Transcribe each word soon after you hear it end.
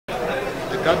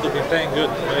Ricardo been playing good.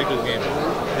 Very good game.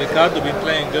 Ricardo been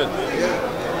playing good.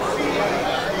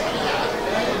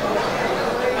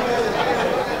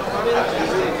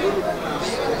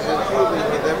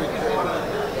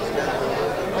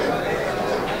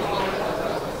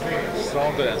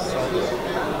 Stronger and stronger.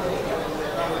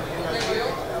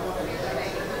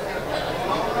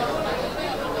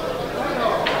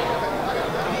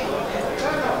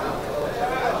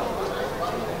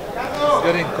 It's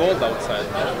getting cold outside.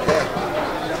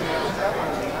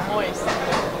 Moist.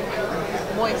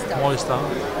 Moist out. Moist, huh?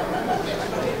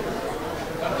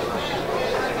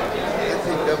 I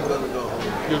think I'm gonna go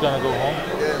home. You're gonna go home?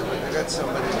 Yeah, I got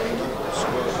somebody to keep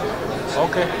score.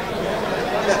 Okay.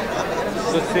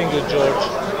 Good finger, George.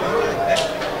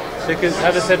 Take it,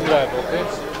 have a safe drive, okay?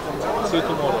 See you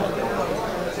tomorrow.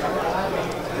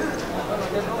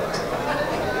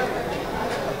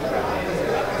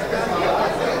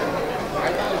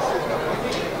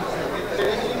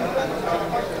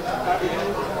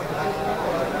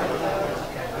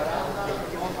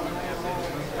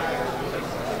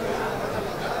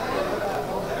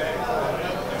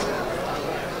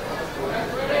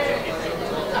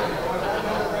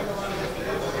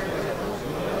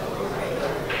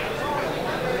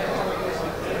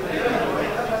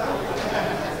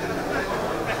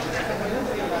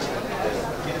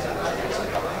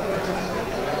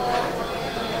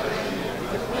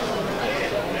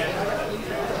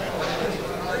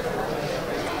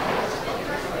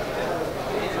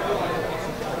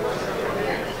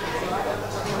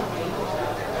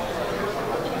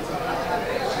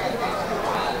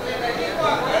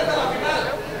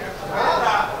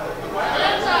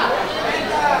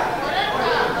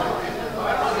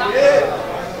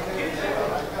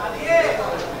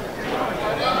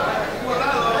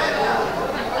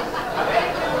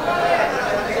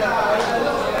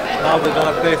 Now they're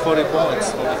gonna play 40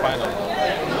 points for the final. Is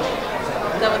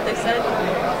that what they said?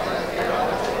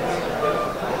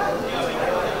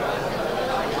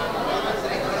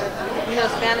 You know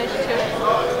Spanish too?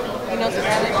 You know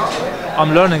Spanish?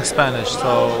 I'm learning Spanish,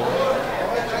 so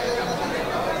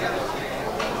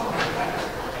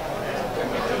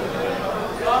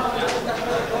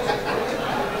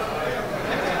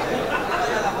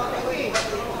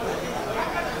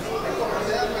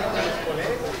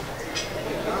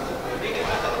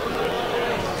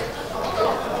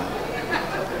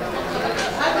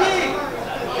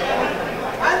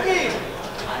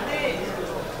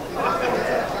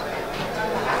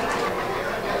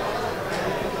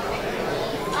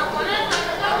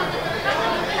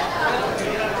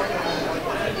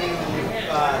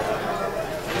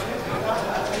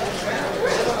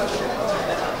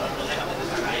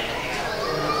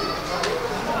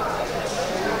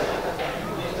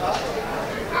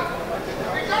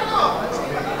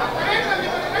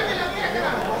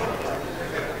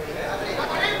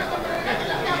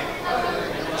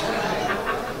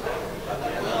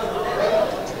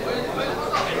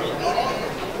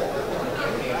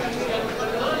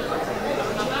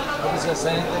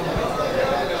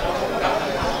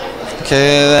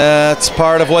Okay, that's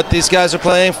part of what these guys are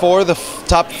playing for, the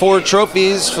top 4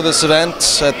 trophies for this event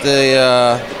at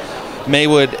the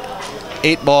Maywood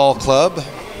 8-Ball Club.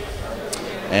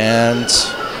 And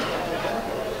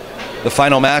the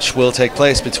final match will take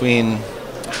place between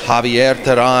Javier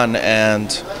Terán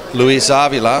and Luis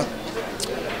Avila.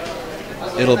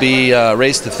 It'll be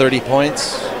raced to 30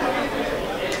 points.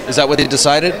 Is that what they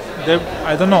decided?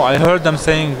 I don't know. I heard them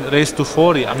saying race to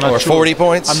 40. I'm not or sure. 40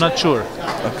 points? I'm not sure.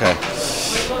 Okay.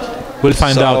 We'll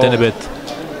find out in a bit.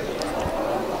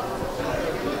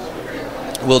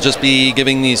 We'll just be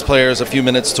giving these players a few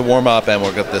minutes to warm up and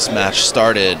we'll get this match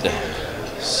started.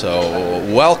 So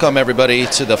welcome everybody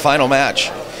to the final match.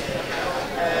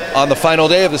 On the final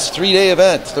day of this 3-day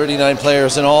event, 39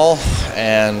 players in all,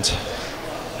 and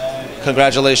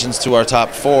congratulations to our top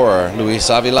 4, Luis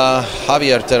Avila,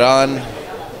 Javier Terán,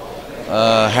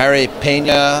 Harry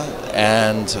Peña,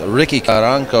 and Ricky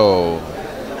Caranco.